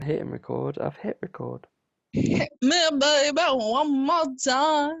Hit and record. I've hit record. Hit me, baby, one more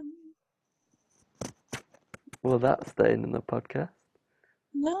time. Well, that's staying in the podcast.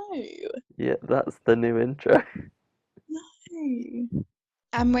 No, Yeah, that's the new intro. no.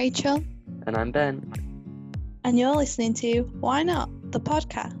 I'm Rachel, And I'm Ben. and you're listening to Why Not? The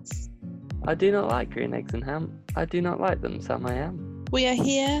podcast. I do not like green eggs and ham. I do not like them, Sam I am. We are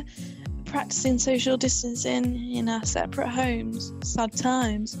here practicing social distancing in our separate homes. Sad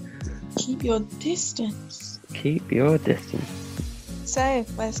times. Keep your distance. Keep your distance. So,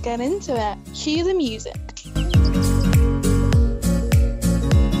 let's get into it. Cue the music.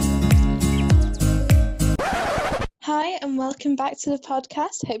 Hi, and welcome back to the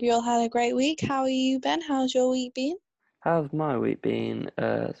podcast. Hope you all had a great week. How are you, Ben? How's your week been? How's my week been?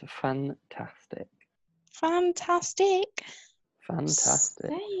 Fantastic. Fantastic. Fantastic.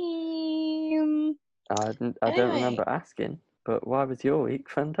 Same. I don't Anyway. remember asking, but why was your week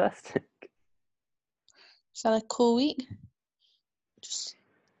fantastic? Just had a cool week. Just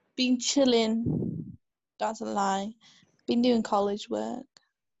been chilling. That's a lie. Been doing college work.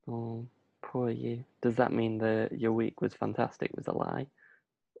 Oh, poor you. Does that mean that your week was fantastic was a lie?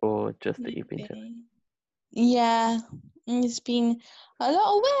 Or just that you've been chilling? Yeah. It's been a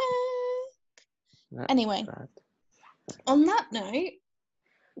lot of work. That's Anyway, bad. on that note,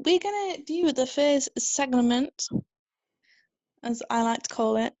 we're going to do the first segment, as I like to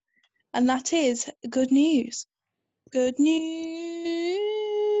call it, and that is good news. Good news.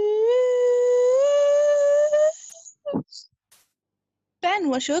 Ben,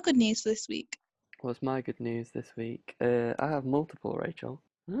 what's your good news for this week? What's my good news this week? I have multiple, Rachel.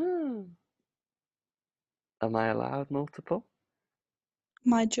 Am I allowed multiple?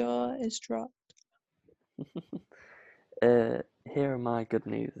 My jaw is dropped. Here are my good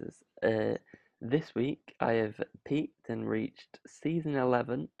newses. This week I have peaked and reached season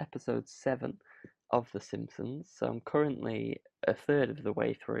 11, episode 7 of The Simpsons. So I'm currently a third of the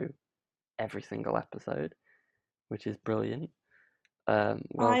way through every single episode, which is brilliant. Well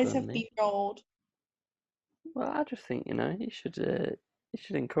Eyes done, have me. been rolled. Well, I just think you should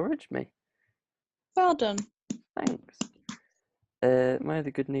encourage me. Well done. Thanks. My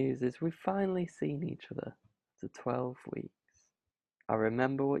other good news is we've finally seen each other after 12 weeks. I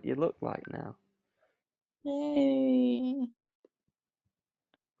remember what you look like now. Yay.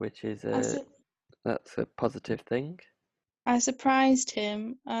 Which is that's a positive thing. I surprised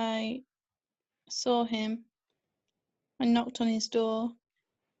him. I saw him. I knocked on his door.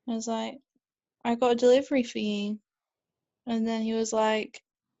 I was like, I got a delivery for you. And then he was like,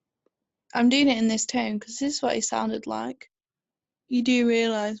 I'm doing it in this tone because this is what he sounded like. You do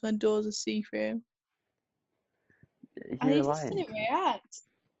realise my doors are see-through. And You're he just lying. didn't react.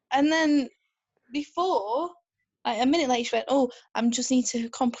 And then before, like a minute later, she went, oh, I just need to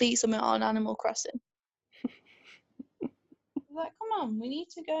complete something on Animal Crossing. I was like, come on, we need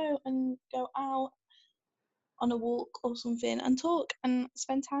to go out on a walk or something and talk and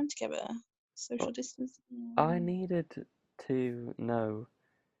spend time together. Social distancing. I needed to know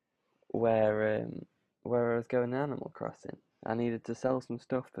where I was going in Animal Crossing. I needed to sell some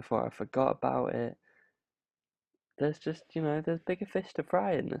stuff before I forgot about it. There's just, there's bigger fish to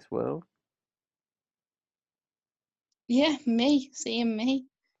fry in this world. Yeah, me, seeing me,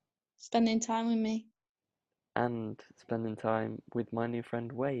 spending time with me. And spending time with my new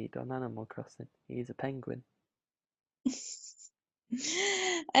friend Wade on Animal Crossing. He's a penguin.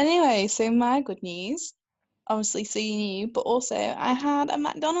 Anyway, so my good news, obviously seeing you, but also I had a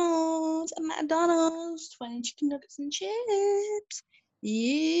McDonald's, 20 chicken nuggets and chips.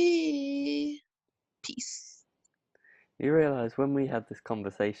 Yeah. Peace. You realise when we had this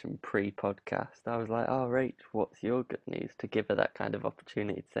conversation pre-podcast, I was like, oh, Rach, what's your good news? To give her that kind of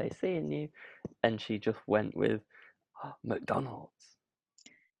opportunity to say, seeing you. And she just went with, oh, McDonald's.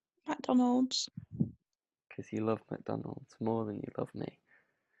 McDonald's. Because you love McDonald's more than you love me.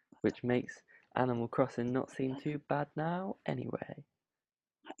 Which makes Animal Crossing not seem too bad now anyway.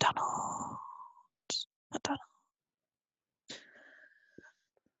 McDonald's.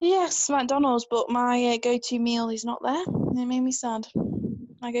 Yes, McDonald's, but my go-to meal is not there. It made me sad.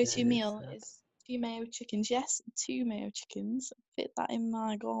 My go-to meal is 2 mayo chickens. Yes, 2 mayo chickens. Fit that in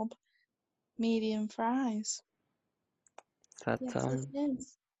my gob. Medium fries. Sad Yes, time. it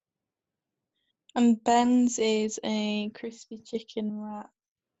is. And Ben's is a crispy chicken wrap.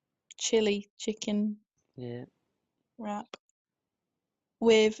 Chili chicken wrap.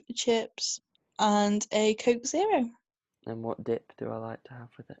 With chips and a Coke Zero. And what dip do I like to have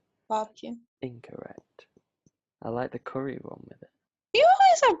with it? Barbecue. Incorrect. I like the curry one with it. You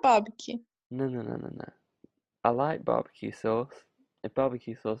always have barbecue. No. I like barbecue sauce. If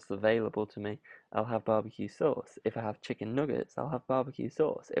barbecue sauce is available to me, I'll have barbecue sauce. If I have chicken nuggets, I'll have barbecue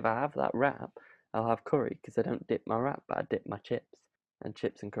sauce. If I have that wrap, I'll have curry because I don't dip my wrap, but I dip my chips. And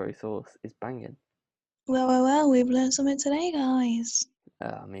chips and curry sauce is banging. Well, we've learned something today, guys.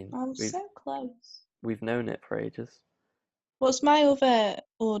 I mean, I'm we've so close. we've known it for ages. What's my other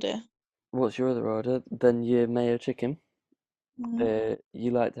order? What's your other order? Then your mayo chicken. Mm.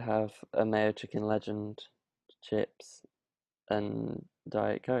 You like to have a mayo chicken legend, chips, and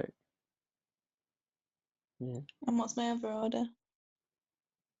Diet Coke. Yeah. And what's my other order?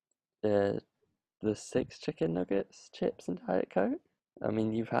 Uh, the six chicken nuggets, chips, and Diet Coke. I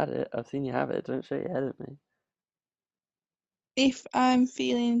mean, you've had it. I've seen you have it. Don't shake your head at me. If I'm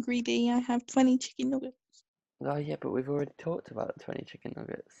feeling greedy, I have 20 chicken nuggets. Oh yeah, but we've already talked about the 20 chicken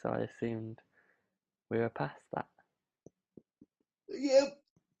nuggets, so I assumed we were past that. Yep.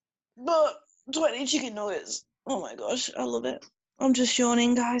 But 20 chicken nuggets. Oh my gosh, I love it. I'm just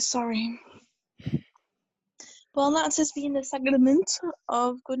yawning, guys. Sorry. Well, that's just been the segment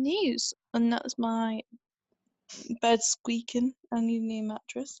of good news. And that's my bed squeaking. I need a new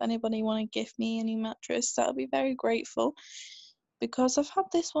mattress. Anybody want to gift me a new mattress? That'll be very grateful. Because I've had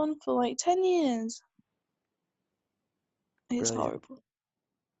this one for like 10 years. It's Brilliant. horrible.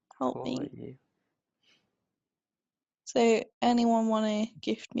 Help Poor me. you. So, anyone want to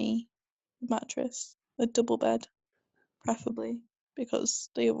gift me a mattress? A double bed, preferably. Because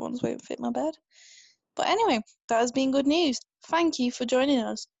the other ones won't fit my bed. But anyway, that has been good news. Thank you for joining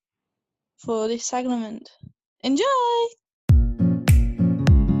us for this segment. Enjoy!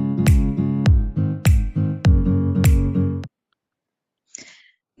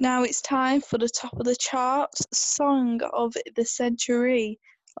 Now it's time for the top of the charts song of the century.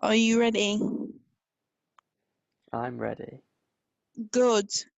 Are you ready? I'm ready. Good.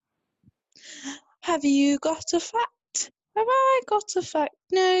 Have you got a fact? Have I got a fact?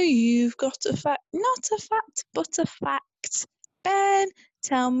 No, you've got a fact. Not a fact, but a fact. Ben,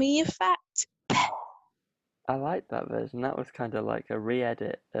 tell me a fact. I like that version. That was kind of like a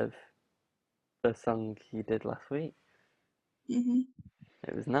re-edit of the song you did last week. Mm-hmm.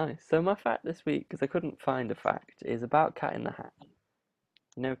 It was nice. So my fact this week, because I couldn't find a fact, is about Cat in the Hat.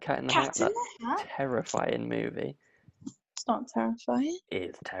 You know Cat in the Hat, Cat in that the Hat? terrifying movie? It's not terrifying.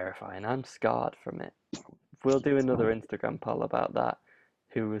 It's terrifying. I'm scarred from it. We'll do another Instagram poll about that.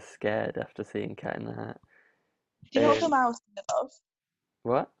 Who was scared after seeing Cat in the Hat? Do you know what film I was scared of?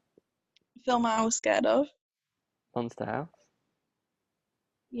 What? The film I was scared of? Monster House?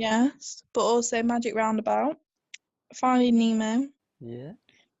 Yes. But also Magic Roundabout, Finding Nemo, Yeah.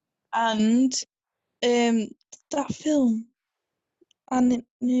 and um that film. And it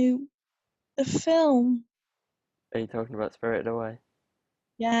knew the film. Are you talking about Spirited Away?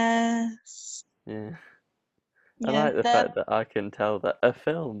 Yes. Yeah. I Yeah, like the fact that I can tell that a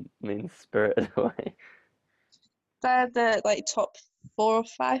film means Spirited Away. they're the like top 4 or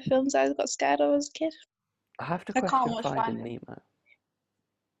 5 films I got scared of as a kid. I have to I can't question watch Finding Nemo.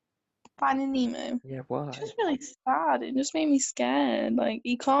 Finding Nemo. Yeah, It's why? just really sad. It just made me scared. Like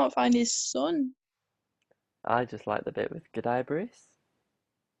he can't find his son. I just like the bit with G'day Bruce.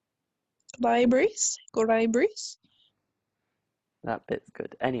 Goodbye, Bruce. Goodbye, Bruce. That bit's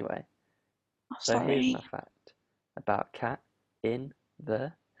good. Anyway, Oh, so here's my sorry. fact about Cat in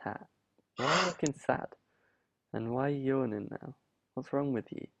the Hat. Why are you looking sad? And why are you yawning now? What's wrong with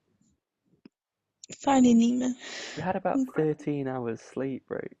you? Finding Nemo. You had about 13 hours sleep,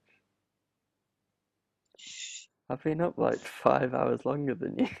 Roach. I've been up like 5 hours longer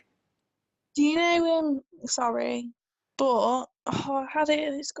than you. Do you know? Sorry, but I had it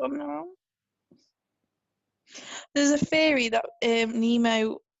and it's gone now. There's a theory that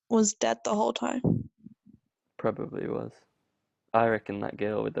Nemo was dead the whole time. Probably was. I reckon that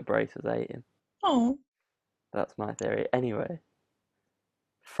girl with the braces ate him. Oh, That's my theory. Anyway,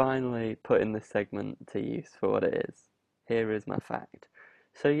 finally putting this segment to use for what it is. Here is my fact.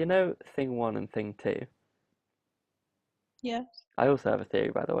 So you know thing one and thing two. yeah. I also have a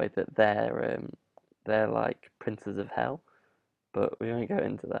theory, by the way, that they're like princes of hell, but we won't go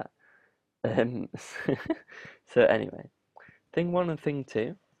into that. Um, so anyway, thing one and thing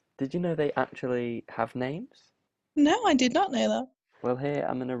two. Did you know they actually have names? No, I did not know that. Well, here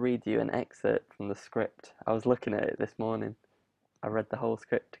I'm going to read you an excerpt from the script. I was looking at it this morning. I read the whole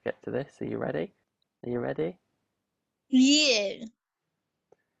script to get to this. Are you ready? Are you ready? Yeah.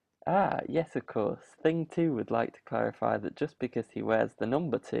 Ah, yes, of course. Thing 2 would like to clarify that just because he wears the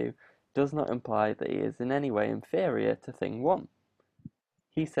number 2 does not imply that he is in any way inferior to Thing 1.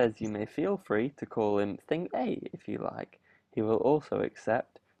 He says you may feel free to call him Thing A if you like. He will also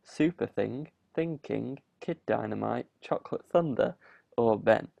accept Super Thing, Thing King, Kid Dynamite, Chocolate Thunder, or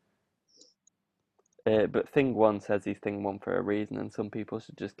Ben. But thing one says he's thing one for a reason, and some people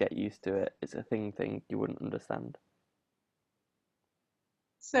should just get used to it. It's a thing you wouldn't understand.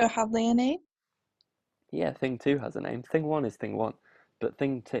 So have they a name? Yeah, thing two has a name. Thing one is thing one, but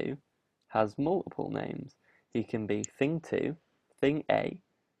thing two has multiple names. He can be thing two, thing A,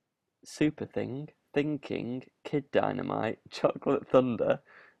 super thing, thinking, kid dynamite, chocolate thunder,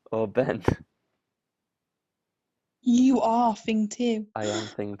 or Ben. You are thing two. I am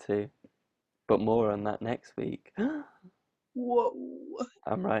thing two, but more on that next week. Whoa.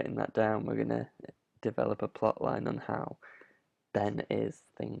 I'm writing that down. We're gonna develop a plot line on how Ben is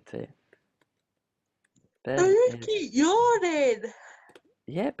thing two. Ben I is, keep yawning.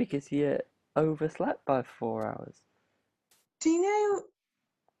 yeah, because you overslept by 4 hours. Do you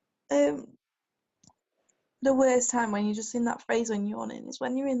know the worst time when you're just in that phase when you're yawning is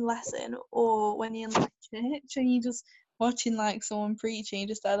when you're in lesson or when you're in like church and you're just watching like someone preaching, you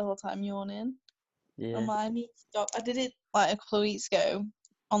just there the whole time yawning. I'm Yeah, like, I need to stop. I did it like a couple of weeks ago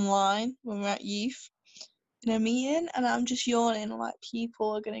online when we were at youth in a meeting, and I'm just yawning. Like,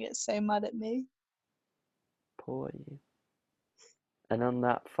 people are gonna get so mad at me. poor you. And on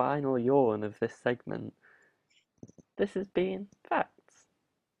that final yawn of this segment, this has been Facts.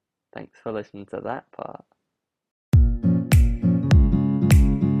 Thanks for listening to that part.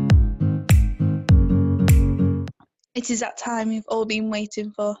 It is that time we've all been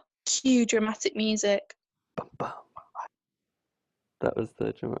waiting for. Cue dramatic music. Bum, bum. That was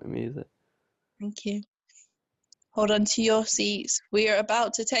the dramatic music. Thank you. Hold on to your seats. We are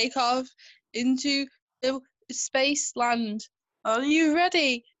about to take off into the space land. Are you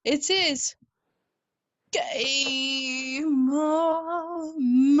ready? It is Game of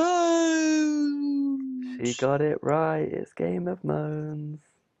She Moans. got it right. It's Game of Moans.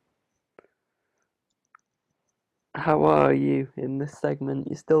 How are you in this segment?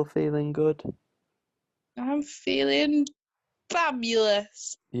 You still feeling good? I'm feeling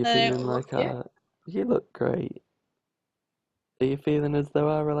fabulous. You I feeling don't look like it. you look great. Are you feeling as though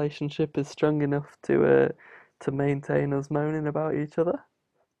our relationship is strong enough to maintain us moaning about each other?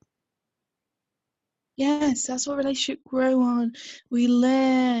 Yes, that's what relationships grow on. We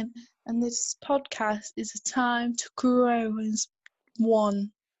learn. And this podcast is a time to grow as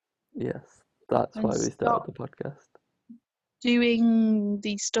one Yes, that's and why we started stop the podcast. doing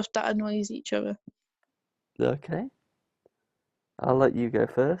the stuff that annoys each other. Okay, I'll let you go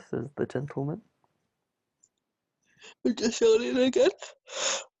first as the gentleman. We're just yawning again.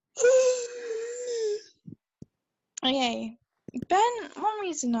 Okay. Ben, one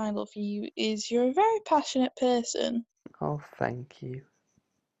reason I love you is you're a very passionate person, Oh, thank you.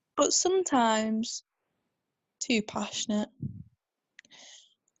 but sometimes too passionate.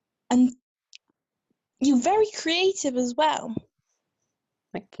 And you're very creative as well,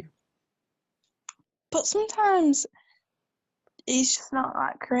 Thank you. but sometimes it's just not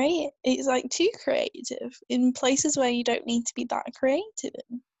that creative. It's like too creative in places where you don't need to be that creative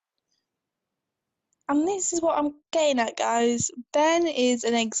in. And this is what I'm getting at, guys. Ben is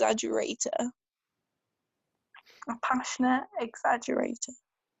an exaggerator, a passionate exaggerator.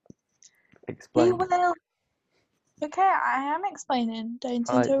 He Explain. will. Okay, I am explaining. Don't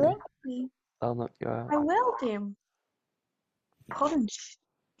Alright then, interrupt me. I'll knock you I out. will do. Punch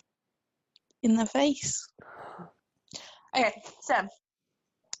in the face. Okay, so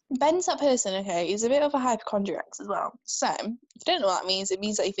Ben's that person, okay, he's a bit of a hypochondriac as well. So, if you don't know what that means, it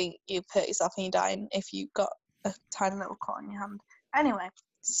means that you think you've hurt yourself and you're dying if you've got a tiny little cut on your hand. Anyway,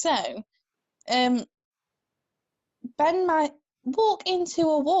 so, um, Ben might walk into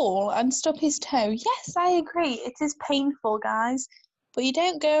a wall and stub his toe. Yes, I agree, it is painful, guys. But you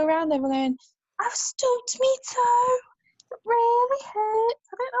don't go around ever going, I've stubbed me toe. It really hurts.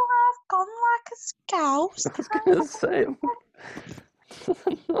 I don't know why I've gone like a scouse. I was Can gonna say,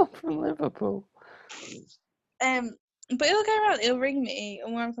 I'm not from Liverpool. But he'll go around, he'll ring me,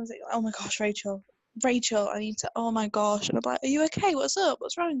 and when I'm like, oh my gosh, Rachel, I need to, oh my gosh. And I'm like, are you okay? What's up?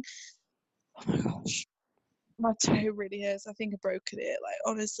 What's wrong? Oh my gosh. My toe really hurts. I think I've broken it. Like,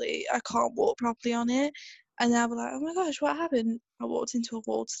 honestly, I can't walk properly on it. And then I'll be like, oh my gosh, what happened? I walked into a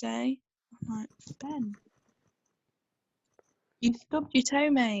wall today. I'm like, Ben, you stubbed your toe,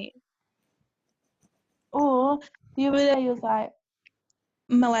 mate. Or the other day, he was like,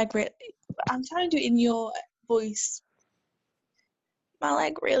 my leg really, I'm trying to do it in your voice. My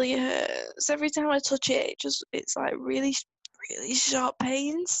leg really hurts. Every time I touch it, it's like really, really sharp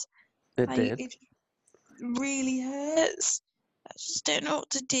pains. It Like did. it really hurts. I just don't know what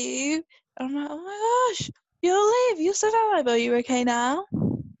to do. And I'm like, oh my gosh, you'll survive. Are you okay now?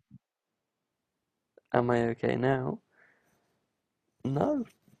 Am I okay now? No.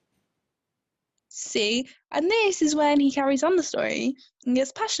 See? And this is when he carries on the story and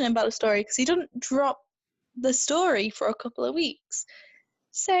gets passionate about the story because he doesn't drop the story for a couple of weeks.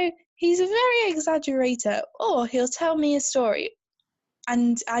 So he's a very exaggerator. Or he'll tell me a story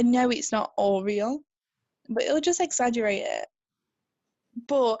and I know it's not all real, but he'll just exaggerate it.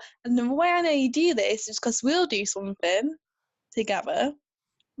 And the way I know you do this is because we'll do something together.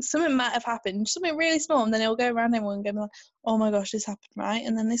 Something might have happened, something really small, and then he'll go around everyone and go like, "Oh my gosh, this happened, right?"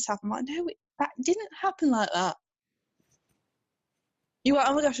 And then this happened. I'm like, no, that didn't happen like that. You were,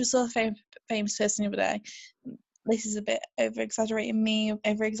 oh my gosh, I saw a famous person the other day. This is a bit over exaggerating me,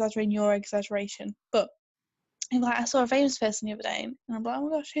 over exaggerating your exaggeration, but like, I saw a famous person the other day, and I'm like, oh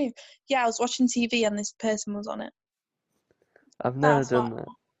my gosh, who? Yeah, I was watching TV and this person was on it. I've never That's what done that.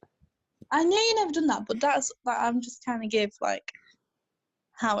 I know you never done that, but that's like I'm just trying to give like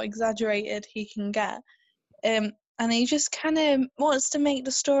how exaggerated he can get. And he just kind of wants to make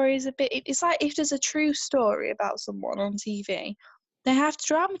the stories a bit. It's like if there's a true story about someone on TV, they have to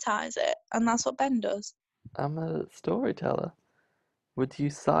dramatize it, and that's what Ben does. I'm a storyteller. Would you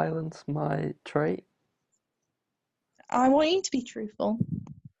silence my trait? I want you to be truthful.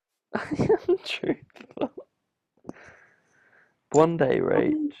 I am truthful. One day,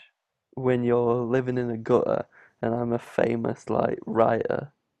 Rach, when you're living in a gutter and I'm a famous like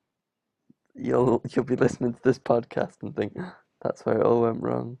writer, you'll be listening to this podcast and think that's where it all went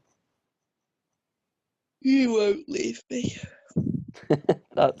wrong. You won't leave me.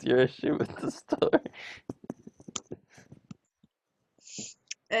 That's your issue with the story.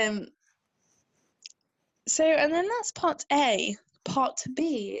 Um. So, and then that's part A. Part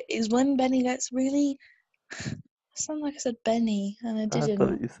B is when Benny gets really. I sound like I said Benny, and I I thought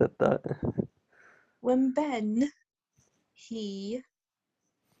didn't. you said that. When Ben, he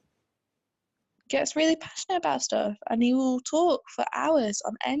gets really passionate about stuff, and he will talk for hours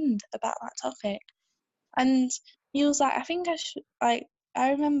on end about that topic. And he was like, I think I should like.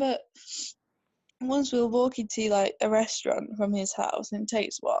 I remember once we were walking to like a restaurant from his house, and it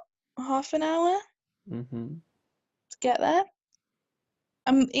takes what, half an hour Mhm. to get there.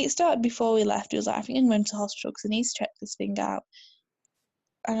 It started before we left. He was like, I think I'm going to the hospital because I need to check this thing out.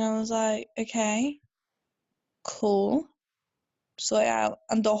 And I was like, okay, cool, sort it out.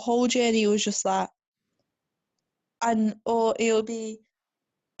 And the whole journey was just that. Or it'll be,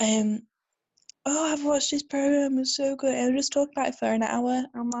 um, oh, I've watched this program, it's so good. And I'll just talk about it for an hour.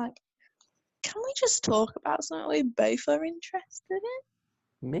 I'm like, can we just talk about something we both are interested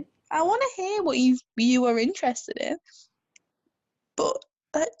in? Me? I want to hear what you are interested in, but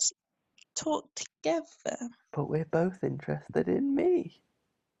let's talk together. But we're both interested in me.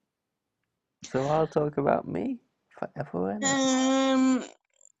 So I'll talk about me forever and ever.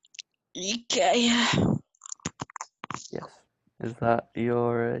 Okay. Yes. Is that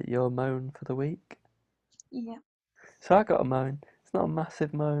your moan for the week? Yeah. So I got a moan. It's not a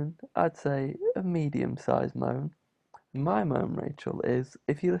massive moan. I'd say a medium-sized moan. My moan, Rachel, is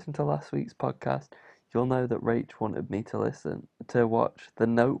if you listen to last week's podcast, you'll know that Rach wanted me to watch The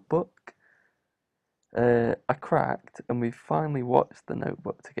Notebook. I cracked, and we finally watched The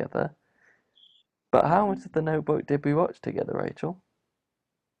Notebook together. But how much of The Notebook did we watch together, Rachel?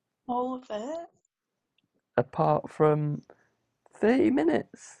 All of it. Apart from 30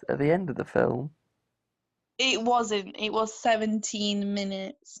 minutes at the end of the film. It wasn't. It was 17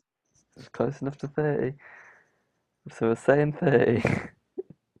 minutes. It's close enough to 30. So we're saying 30.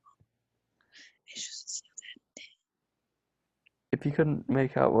 It's just, If you couldn't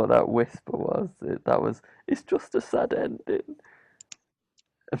make out what that whisper was, that was, it's just a sad ending.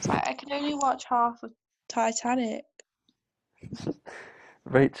 it's like I could only watch half of Titanic.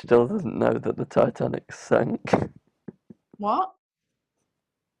 Rach still doesn't know that the Titanic sank. What?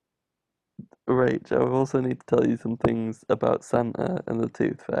 Rach, I also need to tell you some things about Santa and the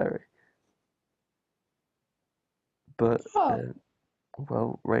Tooth Fairy. But, Oh,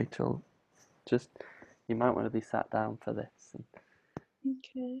 well, Rachel, just, you might want to be sat down for this and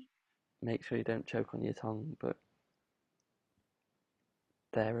okay. make sure you don't choke on your tongue, but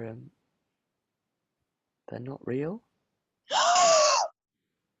they're, um, they're not real. Oh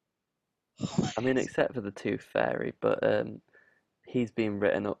my I mean, except for the Tooth Fairy, but, he's been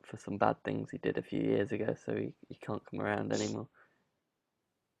written up for some bad things he did a few years ago, so he can't come around anymore.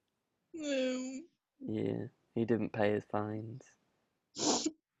 no. Yeah, he didn't pay his fines. That's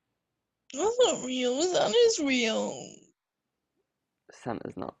not real. That is real.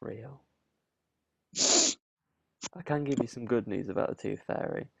 Santa's not real. I can give you some good news about the Tooth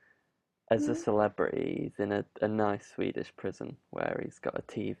Fairy. As a celebrity, he's in a nice Swedish prison where he's got a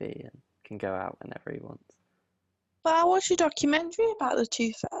TV and can go out whenever he wants. But I watched a documentary about the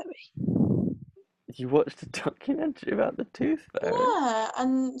Tooth Fairy. You watched a documentary about the Tooth Fairy? Yeah,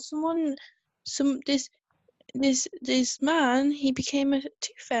 and this man, he became a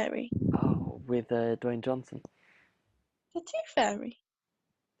Tooth Fairy. Oh, with Dwayne Johnson. A Tooth Fairy.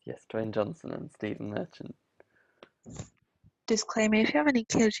 Yes, Dwayne Johnson and Stephen Merchant. Disclaimer: if you have any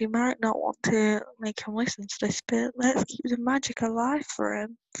kids, you might not want to make him listen to this bit. Let's keep the magic alive for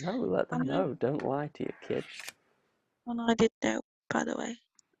him. No, let them know. Don't lie to your kids. And I did know, by the way.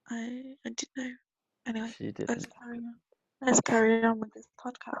 I did know. Anyway, She let's didn't. carry on. Let's carry on with this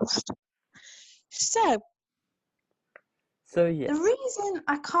podcast. So Yeah, the reason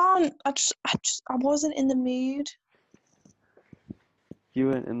I can't, I wasn't in the mood. you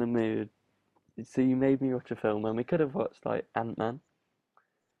weren't in the mood. So you made me watch a film, and we could have watched like Ant-Man.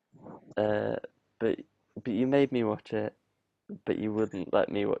 But you made me watch it, but you wouldn't let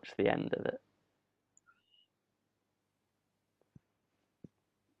me watch the end of it.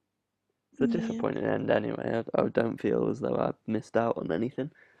 It's a Yeah. disappointing end anyway. I don't feel as though I've missed out on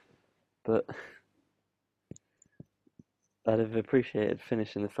anything, but I'd have appreciated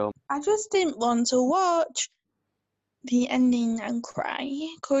finishing the film. I just didn't want to watch the ending and cry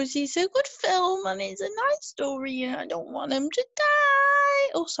because it's a good film and it's a nice story and I don't want him to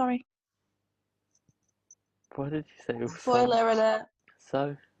die. Oh, sorry. What did you say? Spoiler alert.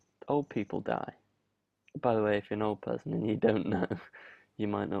 So, old people die. By the way, if you're an old person and you don't know, you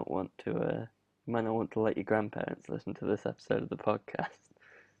might not want to. You might not want to let your grandparents listen to this episode of the podcast.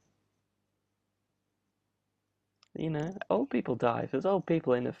 You know, old people die. If there's old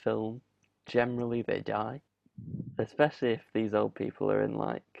people in a film, generally they die. Especially if these old people are in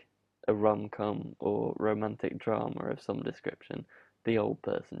like a rom-com or romantic drama of some description, the old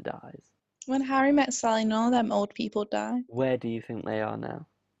person dies. When Harry Met Sally, none of them old people die. Where do you think they are now?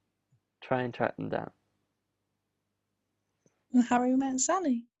 Try and track them down. When Harry Met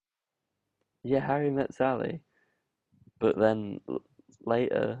Sally. Yeah, Harry met Sally, but then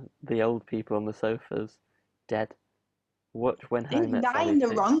later the old people on the sofas dead. Watch When They Harry didn't Met die Sally in the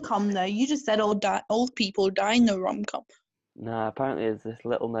 2. rom-com though. You just said old people die in the rom-com. Nah, apparently there's this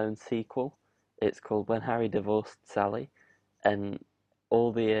little known sequel. It's called When Harry Divorced Sally, and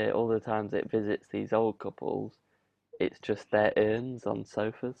all the times it visits these old couples, it's just their urns on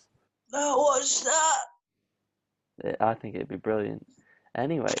sofas. Oh, what's that? I think it'd be brilliant.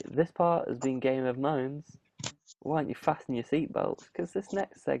 Anyway, this part has been Game of Moans. Why don't you fasten your seatbelts? Because this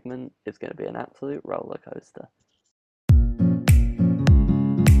next segment is going to be an absolute roller coaster.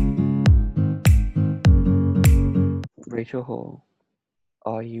 Rachel Hall,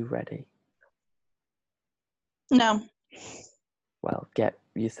 are you ready? No. Well, get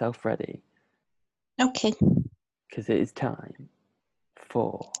yourself ready, Okay. because it is time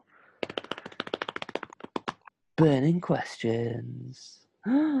for burning questions.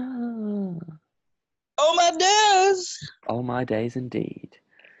 Oh my days! All my days indeed.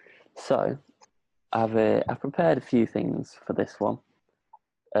 So, I've prepared a few things for this one,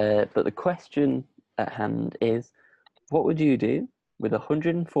 but the question at hand is, what would you do with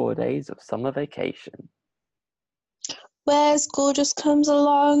 104 days of summer vacation? Where school just comes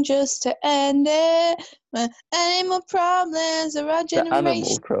along just to end it. When animal problems of our The animal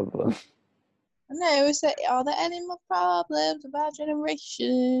generation. problem. No, it's all the animal problems of our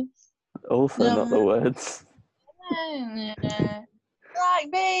generation. Also, not the words.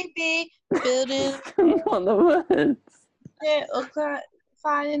 Like baby, building Not the words. it, look like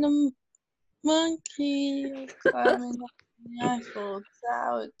finding a monkey, or climbing up the Eiffel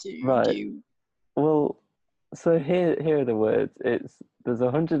Tower. Right. Do. Well, so here are the words. There's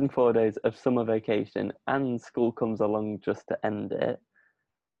 104 days of summer vacation, and school comes along just to end it.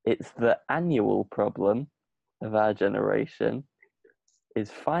 It's the annual problem of our generation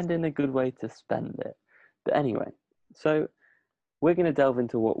is finding a good way to spend it. But anyway, so we're going to delve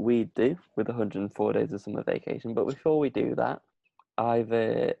into what we do with 104 days of summer vacation. But before we do that,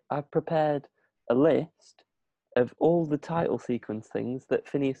 I've prepared a list of all the title sequence things that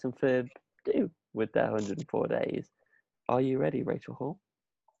Phineas and Ferb do with their 104 days. Are you ready, Rachel Hall?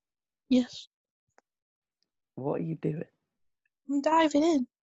 Yes, What are you doing? I'm diving in.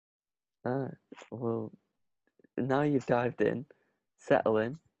 Well, now you've dived in, settle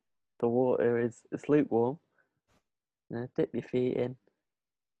in. The water is lukewarm. Dip your feet in.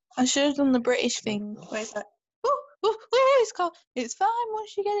 I should have done the British thing where it's like, it's cold. It's fine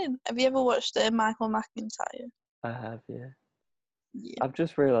once you get in. Have you ever watched Michael McIntyre? I have, yeah. Yeah. I've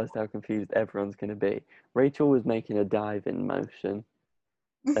just realised how confused everyone's going to be. Rachel was making a dive in motion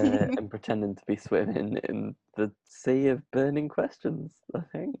and pretending to be swimming in the sea of burning questions, I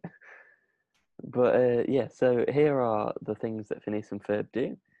think. But yeah, so here are the things that Phineas and Ferb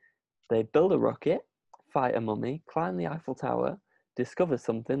do. They build a rocket, fight a mummy, climb the Eiffel Tower, discover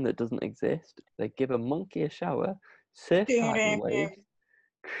something that doesn't exist. They give a monkey a shower, surf tidal waves,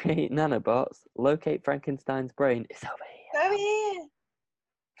 create nanobots, locate Frankenstein's brain. It's over here. Come here.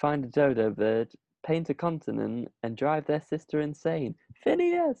 Find a dodo bird, paint a continent, and drive their sister insane.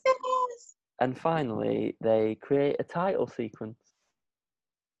 Phineas! Yes. And finally, they create a title sequence.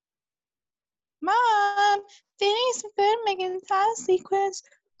 Mom, Phineas and Ferb making a time sequence.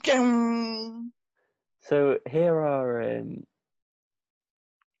 Dum. So here are I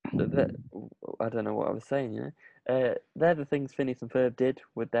don't know what I was saying. They're the things Phineas and Ferb did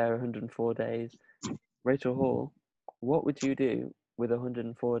with their 104 days. Rachel Hall, what would you do with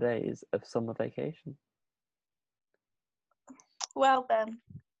 104 days of summer vacation? Well then,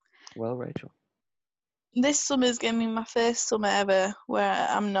 Well, Rachel. this summer's gonna be my first summer ever where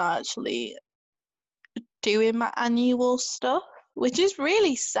I'm not actually doing my annual stuff, which is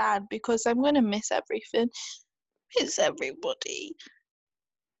really sad because I'm gonna miss everything. Miss everybody.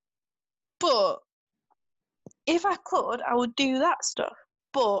 But if I could, I would do that stuff.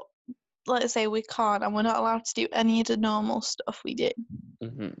 But let's say we can't and we're not allowed to do any of the normal stuff we do.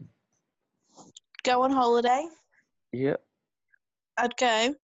 Mm-hmm. Go on holiday. Yep. I'd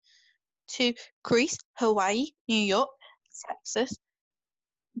go to Greece, Hawaii, New York, Texas,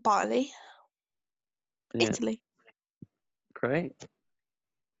 Bali, Yeah. Italy, Great.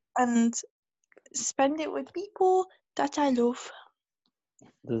 and spend it with people that I love.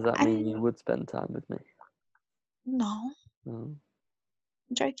 Does that mean you And would spend time with me? no, Oh. I'm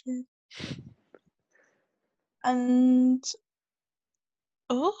joking. And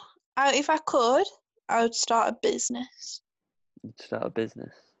if I could, I would start a business. You'd start a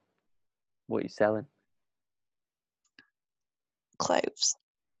business. What are you selling? Clothes.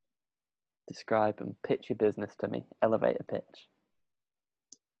 Describe and pitch your business to me. Elevator pitch.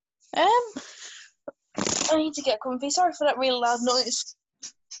 I need to get comfy. Sorry for that really loud noise.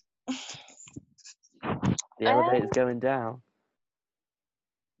 The elevator's going down.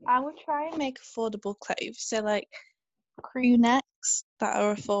 I would try and make affordable clothes. So like crew necks that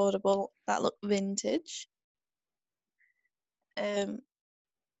are affordable, that look vintage.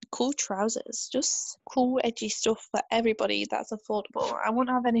 Cool trousers, just cool edgy stuff for everybody that's affordable. I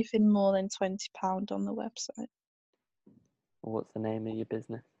wouldn't have anything more than £20 on the website. What's the name of your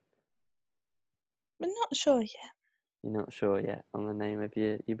business? I'm not sure yet. You're not sure yet on the name of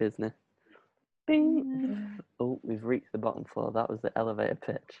your business? Bing! Oh, we've reached the bottom floor. That was the elevator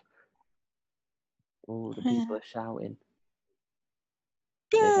pitch. Oh, the people are shouting.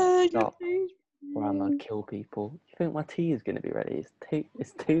 They better stop or I'm gonna kill people. You think my tea is gonna be ready?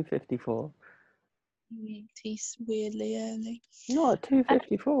 It's 2:54. Tea's weirdly early. Not at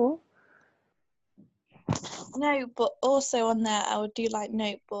 2:54. No, but also on there I would do like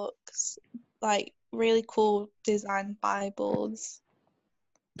notebooks, like really cool design Bibles,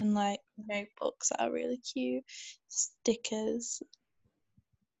 and like notebooks that are really cute, stickers.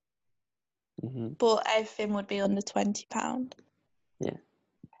 Mm-hmm. But everything would be under £20. Yeah.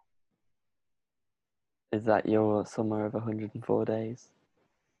 Is that your summer of 104 days?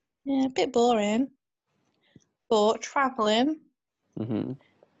 Yeah, a bit boring. But travelling, Mm-hmm.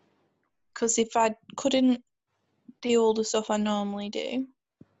 because if I couldn't do all the stuff I normally do,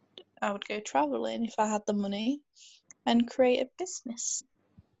 I would go travelling if I had the money and create a business.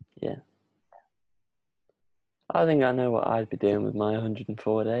 Yeah. I think I know what I'd be doing with my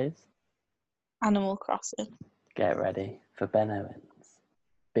 104 days. Animal Crossing. Get ready for Ben Owens'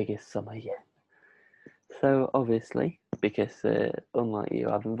 biggest summer yet. So obviously, because unlike you,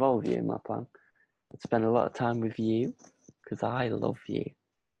 I've involved you in my plan. I'd spend a lot of time with you because I love you.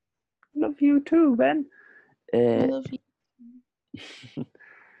 Love you too, Ben. I love you.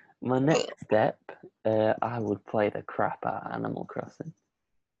 My next step, I would play the crap out of Animal Crossing.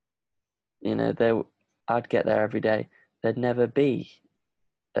 You know, I'd get there every day. There'd never be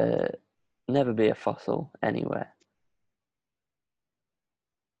a fossil anywhere.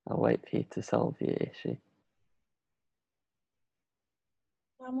 I'll wait for you to solve your issue.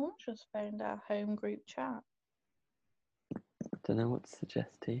 My mum just found our home group chat. Don't know what to suggest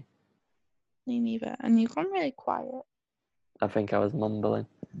to you. Me neither. And you've gone really quiet. I think I was mumbling.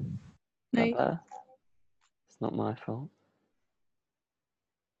 Is No. that better? It's not my fault.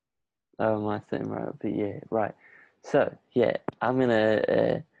 Oh, am I sitting right up at you? Right. So yeah, I'm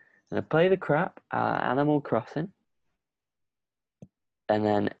gonna play the crap out of Animal Crossing, and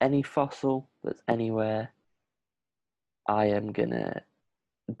then any fossil that's anywhere, I am gonna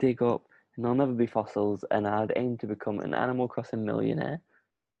dig up, and there'll never be fossils. And I'd aim to become an Animal Crossing millionaire.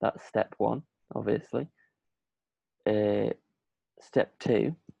 That's step one. obviously. Step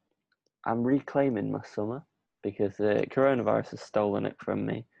 2, I'm reclaiming my summer because coronavirus has stolen it from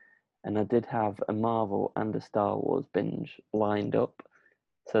me, and I did have a Marvel and a Star Wars binge lined up,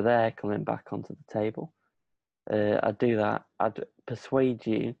 so they're coming back onto the table. I'd do that. I'd persuade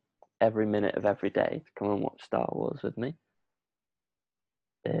you every minute of every day to come and watch Star Wars with me.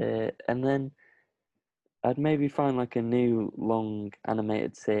 And then I'd maybe find like a new long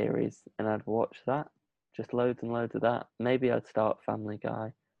animated series and I'd watch that. Just loads and loads of that. Maybe I'd start Family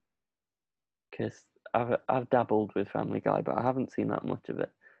Guy because I've dabbled with Family Guy, but I haven't seen that much of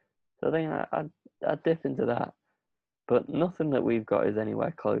it. So I think I'd dip into that. But nothing that we've got is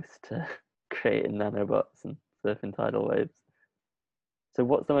anywhere close to creating nanobots and surfing tidal waves. So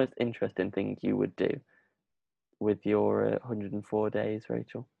what's the most interesting thing you would do with your 104 days,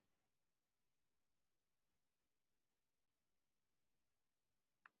 Rachel?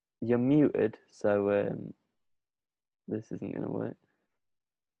 You're muted, so this isn't going to work.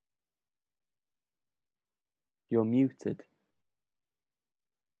 You're muted.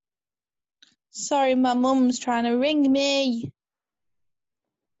 Sorry, my mum's trying to ring me.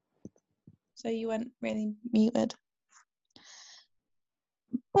 So you went really muted.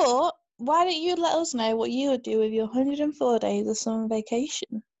 But why don't you let us know what you would do with your 104 days of summer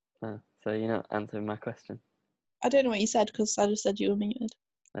vacation? Oh, so you're not answering my question. I don't know what you said because I just said you were muted.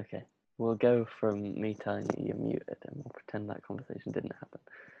 Okay, we'll go from me telling you you're muted and we'll pretend that conversation didn't happen.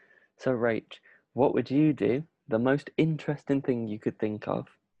 So, Rach, what would you do? The most interesting thing you could think of?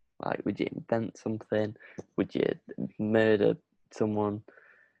 Like, would you invent something? Would you murder someone?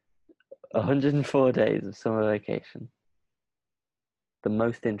 104 days of summer vacation. The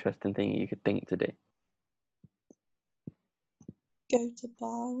most interesting thing you could think to do. Go to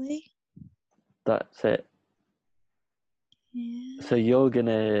Bali. That's it. Yeah. So you're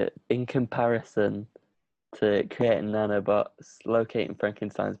gonna, in comparison to creating nanobots, locating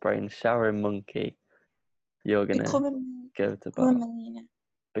Frankenstein's brain, showering monkey, you're gonna go to Become a Bali. millionaire.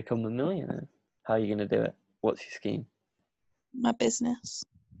 Become a millionaire. How are you gonna do it? What's your scheme? My business.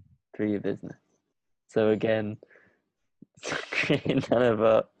 Through your business. So again, creating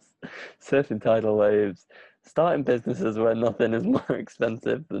nanobots, surfing tidal waves, starting businesses where nothing is more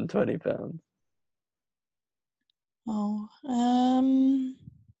expensive than £20. Oh,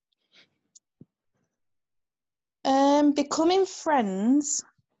 becoming friends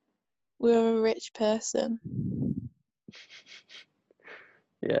with a rich person,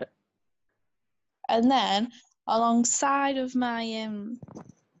 Yeah. and then alongside of my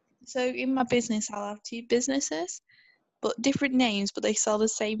so in my business I'll have two businesses, but different names, but they sell the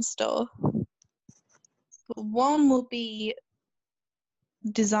same stuff. But one will be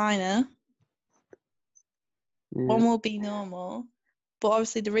designer, Yeah. one will be normal. But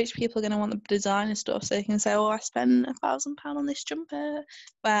obviously, the rich people are going to want the designer stuff, so they can say, "Oh, I spent £1,000 on this jumper,"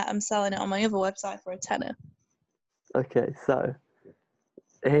 where I'm selling it on my other website for a tenner. Okay, so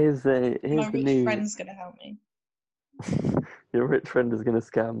here's My the rich new. friend's going to help me. Your rich friend is going to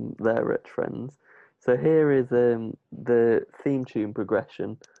scam their rich friends. So here is the theme tune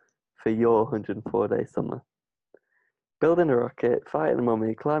progression for your 104-day summer. Building a rocket, fighting a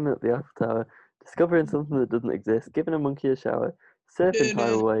mummy, climbing up the Eiffel Tower, discovering something that doesn't exist, giving a monkey a shower, surfing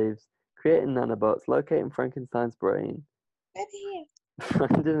tidal waves, creating nanobots, locating Frankenstein's brain,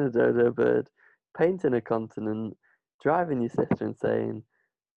 finding a dodo bird, painting a continent, driving your sister insane,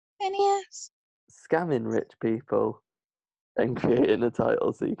 NES. scamming rich people, and creating a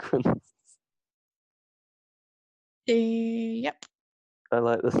title sequence. Yep. I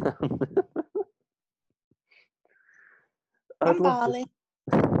like the sound. I'd From love to.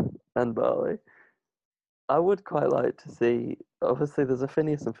 Bali. And Bali. I would quite like to see. Obviously, there's a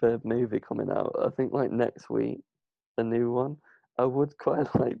Phineas and Ferb movie coming out. I think like next week, a new one. I would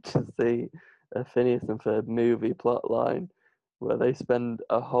quite like to see a Phineas and Ferb movie plotline where they spend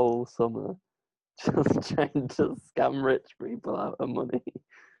a whole summer just trying to scam rich people out of money.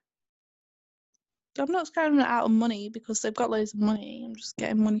 I'm not scaring them out of money because they've got loads of money. I'm just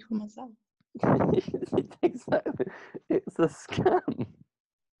getting money for myself. Exactly. It's a scam.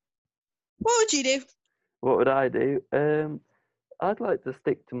 What would you do? What would I do? I'd like to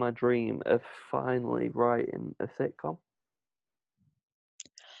stick to my dream of finally writing a sitcom.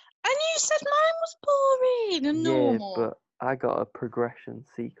 And you said mine was boring and Yeah, normal. but I got a progression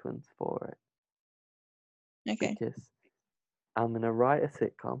sequence for it Okay. because I'm gonna write a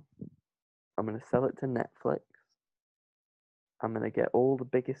sitcom. I'm gonna sell it to Netflix. I'm gonna get all the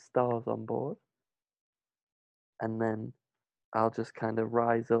biggest stars on board, and then I'll just kind of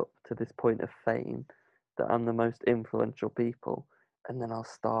rise up to this point of fame that I'm the most influential people, and then I'll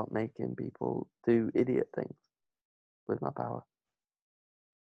start making people do idiot things with my power.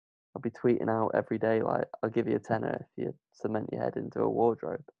 I'll be tweeting out every day, like, I'll give you a tenner if you cement your head into a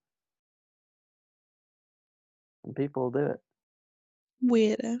wardrobe. And people will do it.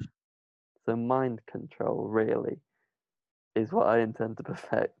 Weirdo. So mind control, really, is what I intend to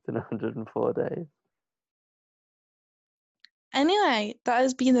perfect in 104 days. Anyway, that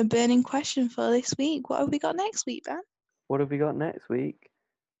has been the burning question for this week. What have we got next week, Ben? What have we got next week?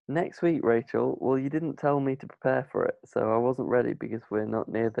 Next week, Rachel, well, you didn't tell me to prepare for it, so I wasn't ready because we're not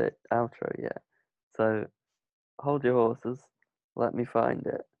near the outro yet. So hold your horses, let me find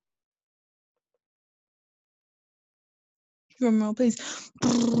it. Drum roll, please.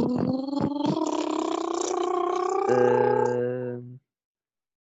 Um,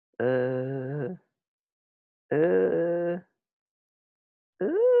 uh, uh, uh,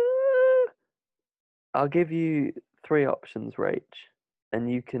 I'll give you 3 options, Rach,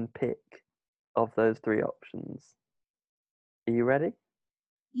 and you can pick of those 3 options. Are you ready?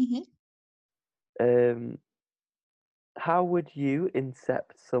 Mhm. How would you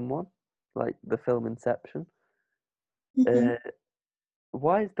incept someone, like the film Inception? Mhm. Uh,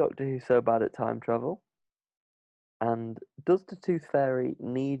 why is Doctor Who so bad at time travel? And does the Tooth Fairy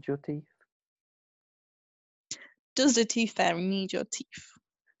need your teeth? Does the tooth fairy need your teeth?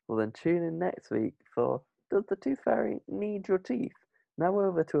 Well, then tune in next week for Does the Tooth Fairy Need Your Teeth? Now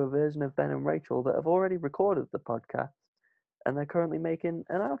over to a version of Ben and Rachel that have already recorded the podcast and they're currently making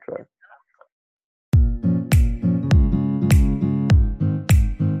an outro.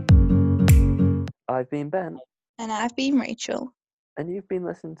 I've been Ben, And I've been Rachel. and you've been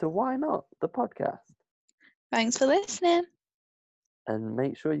listening to Why Not, the podcast. Thanks for listening. And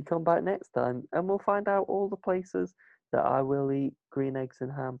make sure you come back next time and we'll find out all the places that I will eat green eggs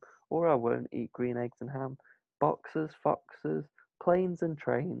and ham or I won't eat green eggs and ham. Boxers, foxes, planes and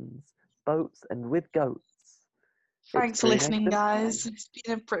trains, boats and with goats. It's Thanks for green eggs listening, and guys. ham. It's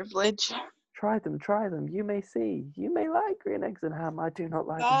been a privilege. Try them, try them. You may see. You may like green eggs and ham. I do not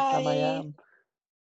like them, Sam I Bye. am.